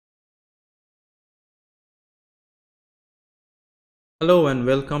Hello and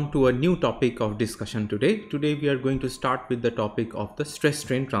welcome to a new topic of discussion today. Today we are going to start with the topic of the stress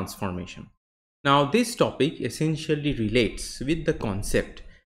strain transformation. Now this topic essentially relates with the concept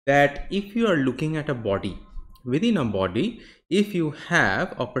that if you are looking at a body, within a body, if you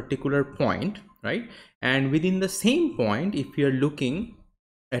have a particular point, right, and within the same point, if you are looking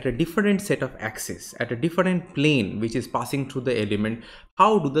at a different set of axes, at a different plane which is passing through the element,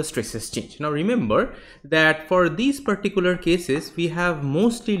 how do the stresses change? Now remember that for these particular cases we have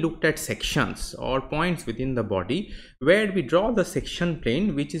mostly looked at sections or points within the body where we draw the section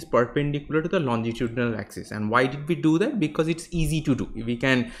plane which is perpendicular to the longitudinal axis. And why did we do that? Because it's easy to do. We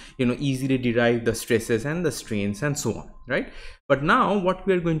can easily derive the stresses and the strains and so on, right? But now what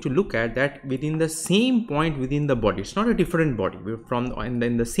we are going to look at, that within the same point within the body, it's not a different body, we're from and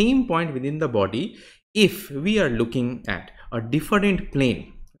then the same point within the body, if we are looking at a different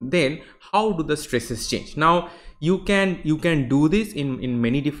plane, then how do the stresses change? Now you can do this in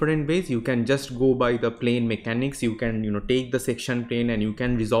many different ways. You can just go by the plane mechanics. You can take the section plane and you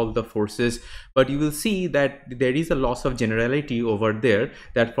can resolve the forces, but you will see that there is a loss of generality over there,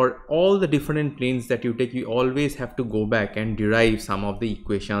 that for all the different planes that you take, you always have to go back and derive some of the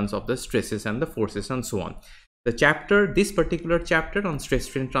equations of the stresses and the forces and so on. This particular chapter on stress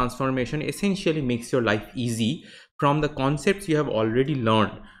strain transformation essentially makes your life easy from the concepts you have already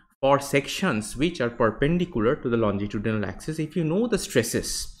learned for sections which are perpendicular to the longitudinal axis. If you know the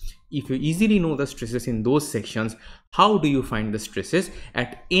stresses, if you easily know the stresses in those sections, how do you find the stresses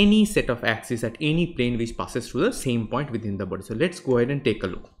at any set of axes, at any plane which passes through the same point within the body? So let's go ahead and take a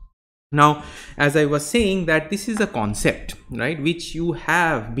look. Now, as I was saying, that this is a concept, right, which you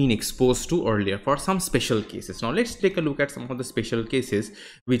have been exposed to earlier for some special cases. Now let's take a look at some of the special cases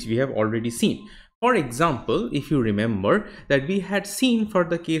which we have already seen. For example, if you remember that we had seen for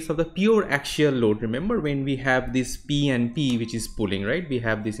the case of the pure axial load, remember when we have this P and P which is pulling, right? We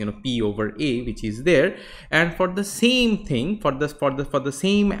have this P over A which is there, and for the same thing, for the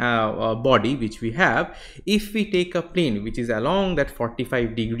same body which we have, if we take a plane which is along that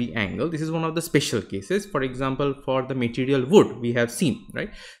 45-degree angle, this is one of the special cases. For example, for the material wood, we have seen, right,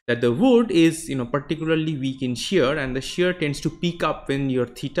 that the wood is particularly weak in shear, and the shear tends to peak up when your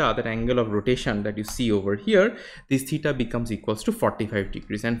theta, that angle of rotation that you see over here, this theta becomes equals to 45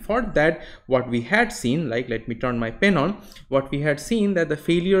 degrees. And for that, what we had seen, like, let me turn my pen on, what we had seen that the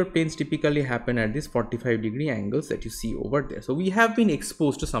failure planes typically happen at this 45-degree angles that you see over there. So we have been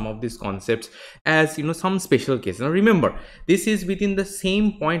exposed to some of these concepts as some special cases. Now remember, this is within the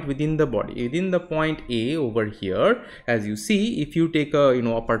same point within the body, within the point A over here. As you see, if you take a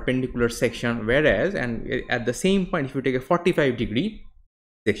a perpendicular section, whereas, and at the same point, if you take a 45-degree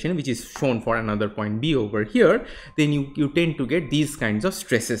section which is shown for another point B over here, then you tend to get these kinds of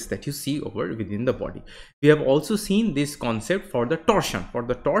stresses that you see over within the body. We have also seen this concept for the torsion. For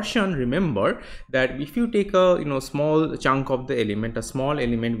the torsion, remember that if you take a small chunk of the element, a small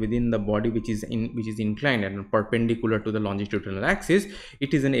element within the body which is inclined and perpendicular to the longitudinal axis,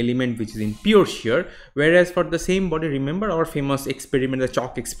 it is an element which is in pure shear. Whereas for the same body, remember our famous experiment, the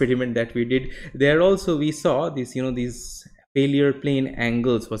chalk experiment that we did, there also we saw this these failure plane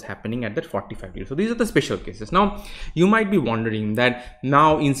angles was happening at that 45 degrees. So these are the special cases. Now you might be wondering that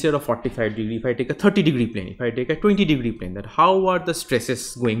now instead of 45 degree, if I take a 30-degree plane, if I take a 20-degree plane, that how are the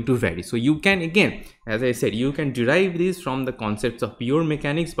stresses going to vary? So you can, again, as I said, you can derive these from the concepts of pure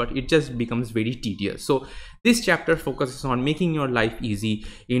mechanics, but it just becomes very tedious. So this chapter focuses on making your life easy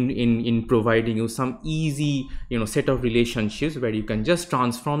in providing you some easy set of relationships where you can just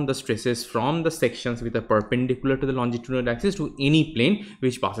transform the stresses from the sections with a perpendicular to the longitudinal axis to any plane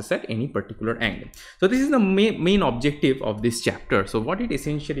which passes at any particular angle. So this is the main objective of this chapter. So what it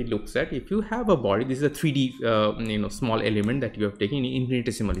essentially looks at, if you have a body, this is a 3D small element that you have taken,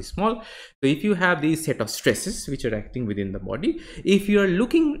 infinitesimally small. So if you have these set of stresses which are acting within the body, if you are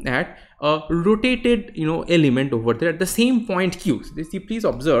looking at a rotated element over there at the same point Q, so please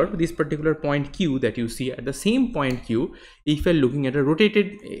observe this particular point Q that you see at the same point Q, if you're looking at a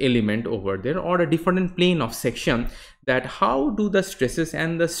rotated element over there or a different plane of section, that how do the stresses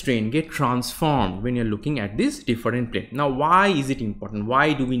and the strain get transformed when you're looking at this different plane. Now why is it important?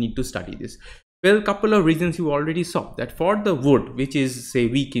 Why do we need to study this? Well, a couple of reasons you already saw. That for the wood which is, say,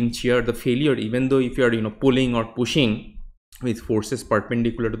 weak in shear, the failure, even though if you're pulling or pushing with forces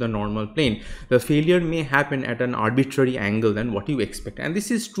perpendicular to the normal plane, the failure may happen at an arbitrary angle than what you expect. And this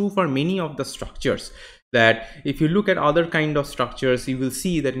is true for many of the structures that if you look at other kind of structures, you will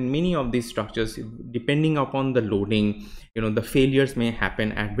see that in many of these structures, depending upon the loading, the failures may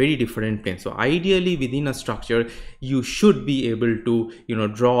happen at very different planes. So ideally within a structure, you should be able to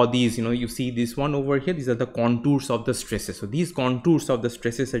draw these, you see this one over here, these are the contours of the stresses. So these contours of the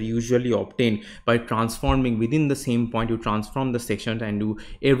stresses are usually obtained by transforming within the same point. You transform the section and you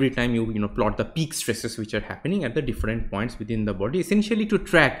every time you plot the peak stresses which are happening at the different points within the body, essentially to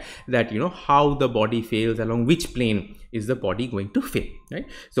track that how the body fails, along which plane is the body going to fail, right?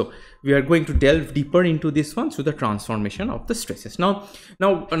 So we are going to delve deeper into this one through the transformation of the stresses. Now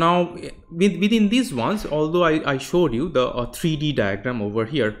within these ones, although I showed you the 3D diagram over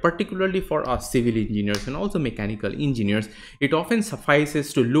here, particularly for us civil engineers and also mechanical engineers, it often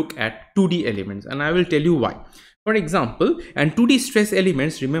suffices to look at 2D elements, and I will tell you why. For example, and 2D stress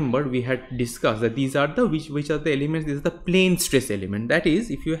elements, remember we had discussed that these are the which are the elements. This is the plane stress element. That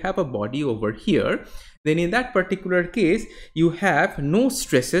is, if you have a body over here, then in that particular case you have no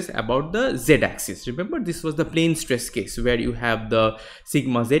stresses about the z-axis. Remember, this was the plane stress case where you have the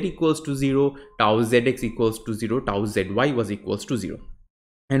sigma z equals to 0, tau zx equals to 0, tau zy was equals to 0.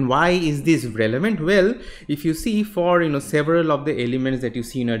 And why is this relevant? Well, if you see for several of the elements that you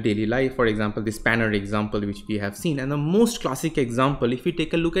see in our daily life, for example this spanner example which we have seen, and the most classic example, if you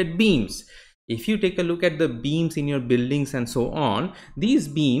take a look at beams, if you take a look at the beams in your buildings and so on, these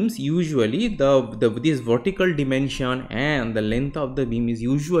beams usually this vertical dimension and the length of the beam is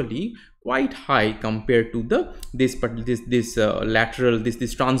usually quite high compared to this lateral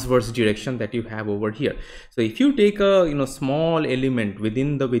this transverse direction that you have over here. So if you take a small element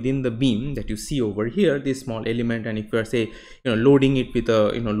within the beam that you see over here, this small element, and if you are say loading it with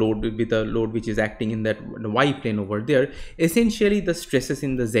a load which is acting in that y plane over there, essentially the stresses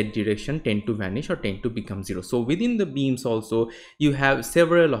in the z direction tend to vanish or tend to become 0. So within the beams also you have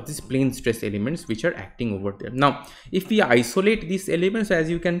several of these plane stress elements which are acting over there. Now if we isolate these elements, as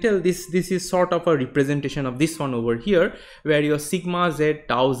you can tell, this is sort of a representation of this one over here, where your sigma z,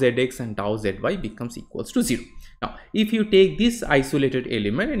 tau zx and tau zy becomes equals to 0. Now if you take this isolated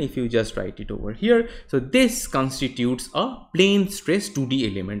element and if you just write it over here, so this constitutes a plane stress 2D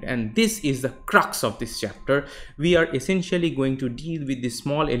element, and this is the crux of this chapter. We are essentially going to deal with the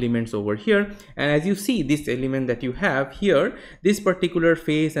small elements over here, and as you see, this element that you have here, this particular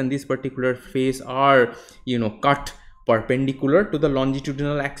face and this particular face are cut perpendicular to the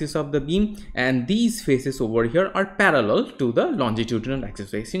longitudinal axis of the beam, and these faces over here are parallel to the longitudinal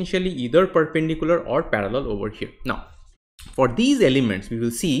axis. So essentially either perpendicular or parallel over here. Now for these elements, we will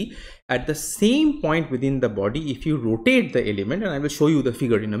see at the same point within the body, if you rotate the element, and I will show you the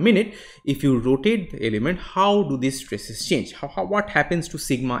figure in a minute, if you rotate the element, how do these stresses change? What happens to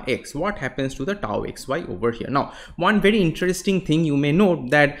sigma x? What happens to the tau xy over here? Now one very interesting thing you may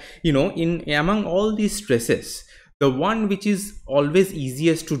note that among all these stresses, the one which is always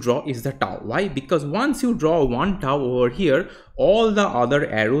easiest to draw is the tau. Why? Because once you draw one tau over here, all the other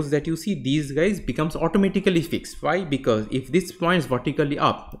arrows that you see, these guys becomes automatically fixed. Why? Because if this points vertically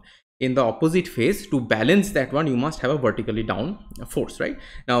up in the opposite face, to balance that one you must have a vertically down force, right?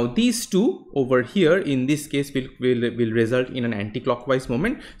 Now these two over here in this case will result in an anti-clockwise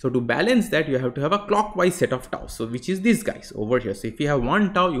moment. So to balance that, you have to have a clockwise set of tau, so which is these guys over here. So if you have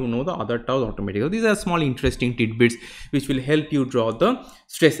one tau, the other tau automatically. So these are small interesting tidbits which will help you draw the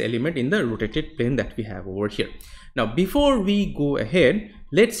stress element in the rotated plane that we have over here. Now before we go ahead,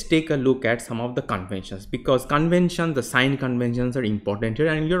 let's take a look at some of the conventions, because conventions, the sign conventions are important here,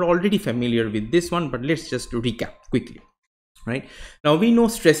 and you're already familiar with this one, but let's just recap quickly. Right now we know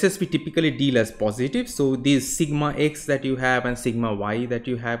stresses we typically deal as positive, so these sigma x that you have and sigma y that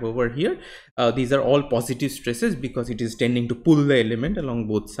you have over here, these are all positive stresses because it is tending to pull the element along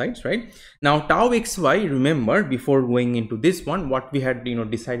both sides, right? Now tau xy, remember before going into this one, what we had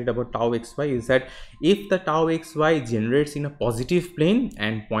decided about tau xy is that if the tau xy generates in a positive plane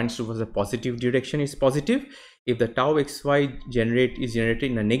and points towards a positive direction, is positive. If the tau xy is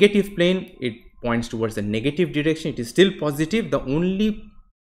generated in a negative plane, it points towards the negative direction, it is still positive. The only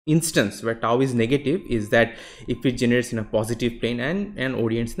instance where tau is negative is that if it generates in a positive plane and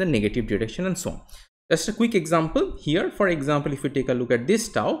orients in the negative direction and so on. Just a quick example here. For example, if you take a look at this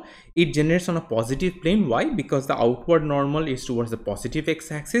tau, it generates on a positive plane. Why? Because the outward normal is towards the positive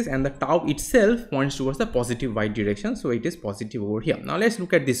x-axis and the tau itself points towards the positive y direction, so it is positive over here. Now let's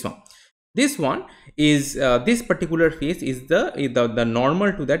look at this one. This one is this particular face is the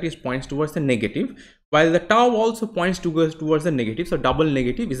normal to that is points towards the negative, while the tau also points towards the negative, so double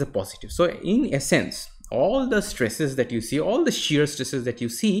negative is a positive. So in essence, all the stresses that you see, all the shear stresses that you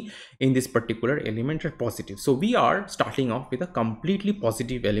see in this particular element are positive. So we are starting off with a completely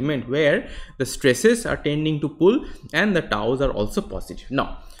positive element where the stresses are tending to pull and the taus are also positive.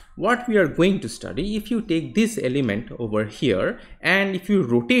 Now what we are going to study, if you take this element over here and if you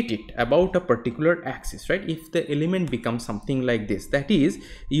rotate it about a particular axis, right, if the element becomes something like this, that is,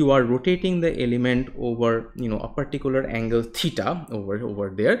 you are rotating the element over, you know, a particular angle theta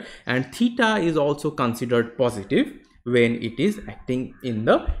over there, and theta is also considered positive when it is acting in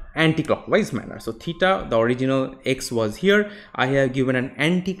the anti-clockwise manner. So theta, the original x was here, I have given an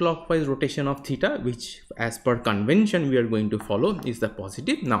anti-clockwise rotation of theta, which as per convention we are going to follow is the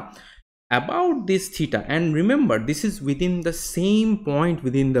positive. Now about this theta, and remember this is within the same point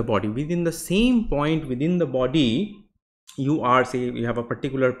within the body, within the same point within the body, you are, say you have a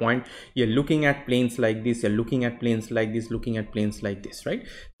particular point, you're looking at planes like this, you're looking at planes like this, looking at planes like this, right?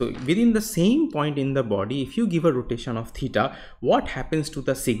 So within the same point in the body, if you give a rotation of theta, what happens to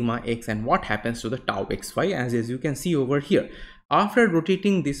the sigma x and what happens to the tau xy, as you can see over here. After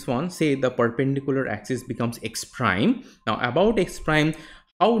rotating this one, say the perpendicular axis becomes x prime. Now about x prime,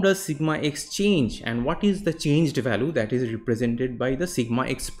 how does sigma x change, and what is the changed value that is represented by the sigma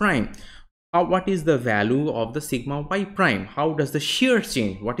x prime? What is the value of the sigma y prime? How does the shear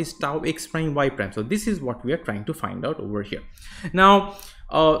change? What is tau x prime y prime? So this is what we are trying to find out over here. Now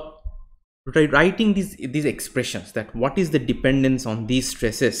writing these expressions, that what is the dependence on these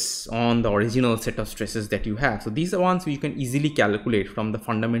stresses on the original set of stresses that you have. So these are ones you can easily calculate from the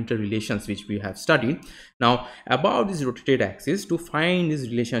fundamental relations which we have studied. Now about this rotated axis, to find this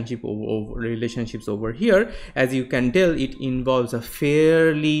relationships over here, as you can tell, it involves a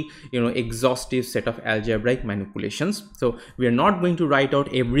fairly, you know, exhaustive set of algebraic manipulations. So we are not going to write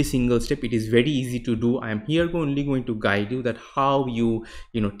out every single step. It is very easy to do. I am here only going to guide you that how you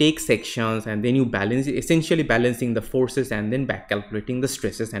know, take sections and then you balance, essentially balancing the forces and then back calculating the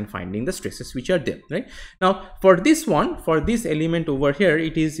stresses and finding the stresses which are there, right? Now for this one, for this element over here,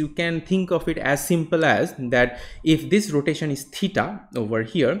 it is, you can think of it as simple as that if this rotation is theta over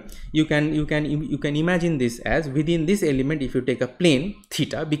here, you can imagine this as within this element, if you take a plane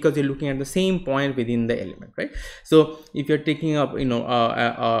theta, because you're looking at the same point within the element, right? So if you're taking up, you know,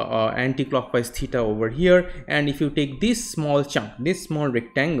 anti-clockwise theta over here, and if you take this small chunk, this small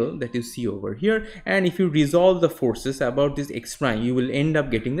rectangle that you see over here, and if you resolve the forces about this x prime, you will end up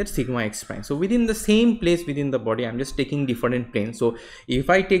getting that sigma x prime. So within the same place within the body, I'm just taking different planes. So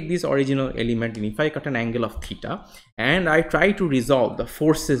if I take this original element and if I cut an angle of theta and I try to resolve the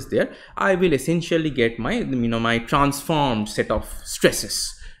forces there, I will essentially get my, you know, my transformed set of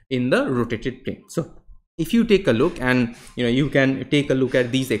stresses in the rotated plane. So if you take a look, and you know, you can take a look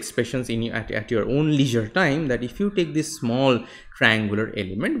at these expressions in at your own leisure time, that if you take this small triangular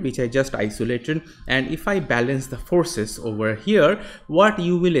element which I just isolated, and if I balance the forces over here, what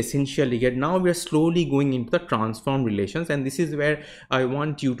you will essentially get, now we are slowly going into the transform relations, and this is where I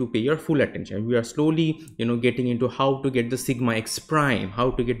want you to pay your full attention. We are slowly, you know, getting into how to get the sigma x prime,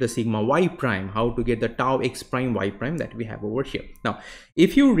 how to get the sigma y prime, how to get the tau x prime y prime that we have over here. Now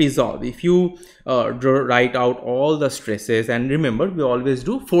if you resolve, if you write out all the stresses, and remember we always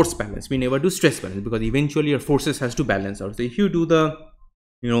do force balance, we never do stress balance, because eventually your forces has to balance out. So if you do the,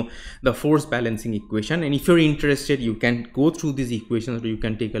 you know, the force balancing equation, and if you're interested, you can go through these equations, or you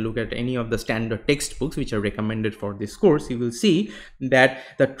can take a look at any of the standard textbooks which are recommended for this course. You will see that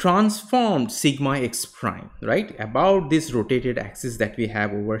the transformed sigma x prime, right, about this rotated axis that we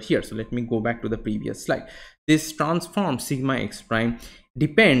have over here. So let me go back to the previous slide. This transformed sigma x prime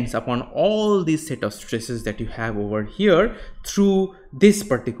depends upon all these set of stresses that you have over here through this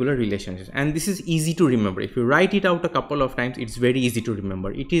particular relationship, and this is easy to remember. If you write it out a couple of times, it's very easy to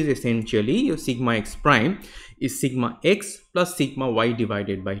remember. It is essentially your sigma x prime is sigma x plus sigma y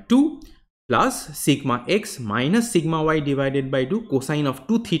divided by 2 plus sigma x minus sigma y divided by 2 cosine of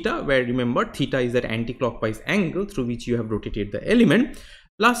 2 theta, where remember theta is that anti-clockwise angle through which you have rotated the element,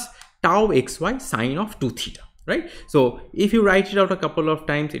 plus tau xy sine of 2 theta. Right? So if you write it out a couple of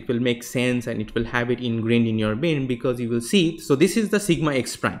times, it will make sense and it will have it ingrained in your brain, because you will see, so this is the sigma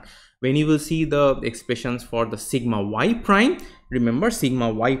x prime. When you will see the expressions for the sigma y prime, remember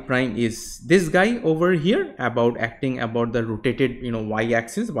sigma y prime is this guy over here, about acting about the rotated, you know, y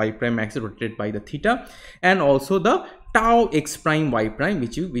axis, y prime axis rotated by the theta, and also the tau x prime y prime,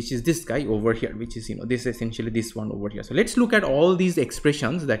 which is this guy over here, which is, you know, this essentially this one over here. So let's look at all these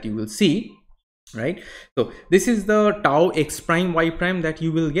expressions that you will see. right? So this is the tau x prime y prime that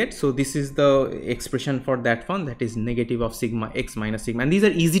you will get. So this is the expression for that one, that is negative of sigma x minus sigma, and these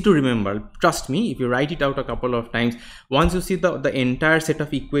are easy to remember, trust me. If you write it out a couple of times, once you see the entire set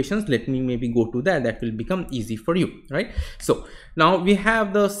of equations, let me maybe go to that will become easy for you, right? So now we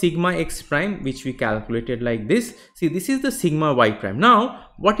have the sigma x prime, which we calculated like this. See, this is the sigma y prime. Now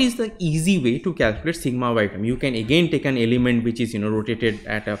what is the easy way to calculate sigma y prime? You can again take an element which is, you know, rotated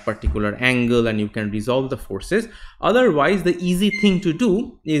at a particular angle, and you can resolve the forces. Otherwise, the easy thing to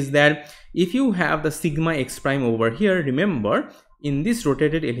do is that if you have the sigma x prime over here, remember, in this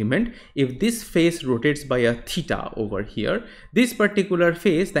rotated element, if this face rotates by a theta over here, this particular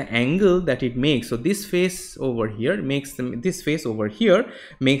face, the angle that it makes, so this face over here makes this face over here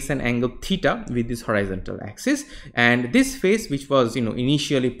makes an angle theta with this horizontal axis, and this face, which was, you know,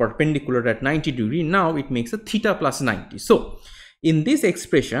 initially perpendicular at 90 degree, now it makes a theta plus 90. So in this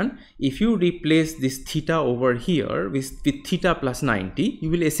expression, if you replace this theta over here with theta plus 90, you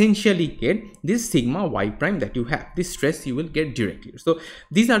will essentially get this sigma y prime that you have. This stress you will get directly. So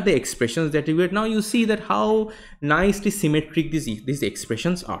these are the expressions that you get. Now you see that how nicely symmetric these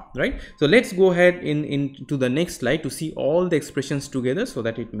expressions are, right? So let's go ahead into the next slide to see all the expressions together so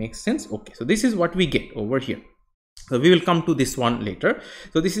that it makes sense. Okay, so this is what we get over here. So we will come to this one later.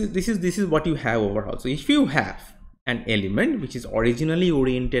 So this is what you have overall. So if you have an element which is originally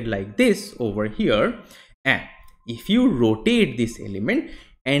oriented like this over here, and if you rotate this element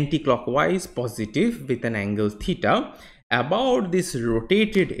anti-clockwise positive with an angle theta about this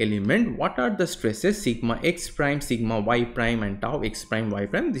rotated element, what are the stresses? Sigma x prime, sigma y prime, and tau x prime y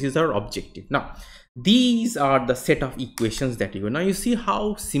prime. This is our objective. Now these are the set of equations that you now you see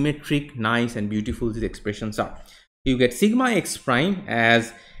how symmetric, nice, and beautiful these expressions are. You get sigma x prime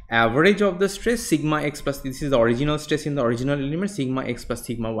as average of the stress, sigma x plus, this is the original stress in the original element, sigma x plus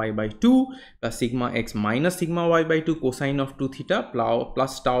sigma y by 2 plus sigma x minus sigma y by 2 cosine of 2 theta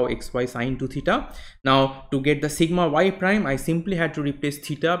plus tau xy sine 2 theta. Now to get the sigma y prime, I simply had to replace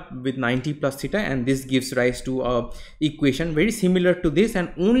theta with 90 plus theta, and this gives rise to a equation very similar to this,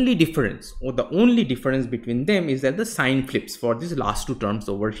 and only difference, or the only difference between them, is that the sign flips for these last two terms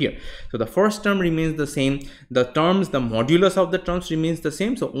over here. So the first term remains the same, the modulus of the terms remains the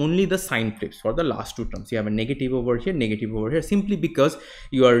same, so only the sign flips for the last two terms. You have a negative over here, simply because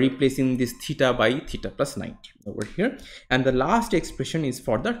you are replacing this theta by theta plus 90 over here. And the last expression is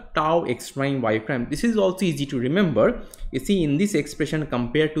for the tau x prime y prime. This is also easy to remember. You see, in this expression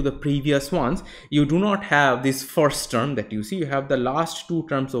compared to the previous ones, you do not have this first term that you see, you have the last two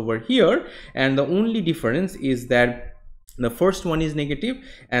terms over here, and the only difference is that the first one is negative,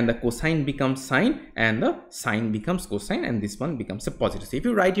 and the cosine becomes sine, and the sine becomes cosine, and this one becomes a positive. So if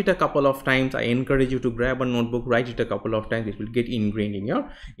you write it a couple of times, I encourage you to grab a notebook, write it a couple of times. It will get ingrained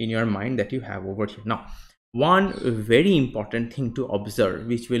in your mind that you have over here. Now, one very important thing to observe,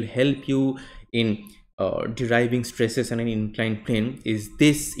 which will help you in deriving stresses on an inclined plane, is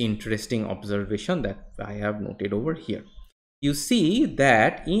this interesting observation that I have noted over here. You see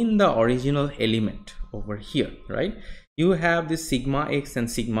that in the original element over here, right, you have this sigma x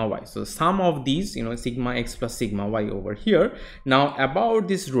and sigma y. So sum of these, you know, sigma x plus sigma y over here. Now about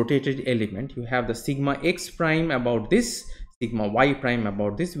this rotated element, you have the sigma x prime about this, sigma y prime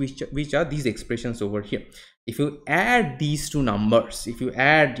about this, which are these expressions over here. If you add these two numbers, if you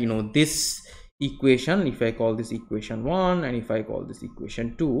add, you know, this equation, if I call this equation 1 and if I call this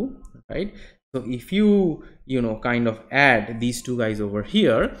equation 2, right, so if you know, kind of add these two guys over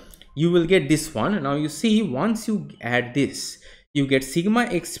here, you will get this one. Now you see, once you add this, you get sigma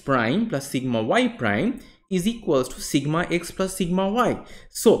x prime plus sigma y prime is equals to sigma x plus sigma y.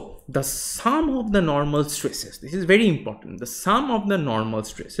 So the sum of the normal stresses, this is very important, the sum of the normal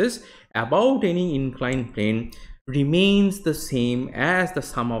stresses about any inclined plane remains the same as the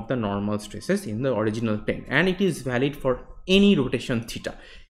sum of the normal stresses in the original plane, and it is valid for any rotation theta.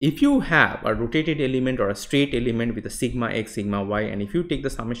 If you have a rotated element or a straight element with a sigma x, sigma y, and if you take the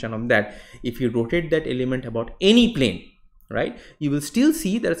summation of that, if you rotate that element about any plane, right, you will still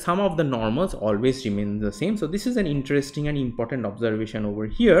see that some of the normals always remain the same. So this is an interesting and important observation over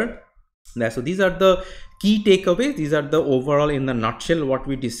here. So these are the key takeaways. These are the overall, in the nutshell, what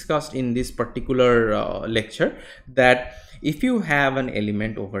we discussed in this particular lecture, that if you have an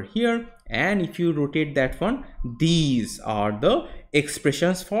element over here and if you rotate that one, these are the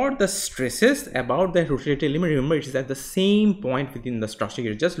expressions for the stresses about the rotated element. Remember, it is at the same point within the structure.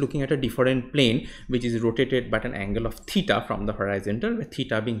 You're just looking at a different plane which is rotated by an angle of theta from the horizontal, with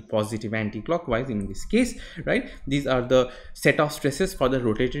theta being positive anti-clockwise in this case, right? These are the set of stresses for the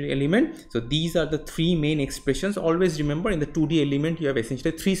rotated element. So these are the three main expressions. Always remember, in the 2D element you have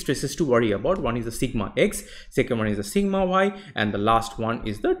essentially three stresses to worry about. One is the sigma x, second one is the sigma y, and the last one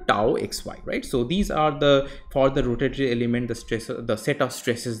is the tau xy, right? So these are the, for the rotated element, the stress, the set of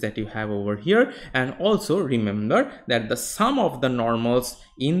stresses that you have over here. And also remember that the sum of the normals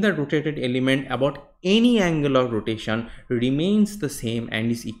in the rotated element about any angle of rotation remains the same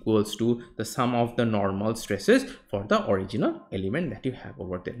and is equals to the sum of the normal stresses for the original element that you have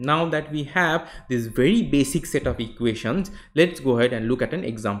over there. Now that we have this very basic set of equations, let's go ahead and look at an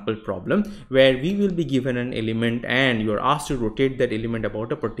example problem where we will be given an element and you are asked to rotate that element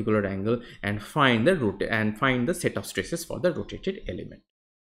about a particular angle and find the set of stresses for the rotated element.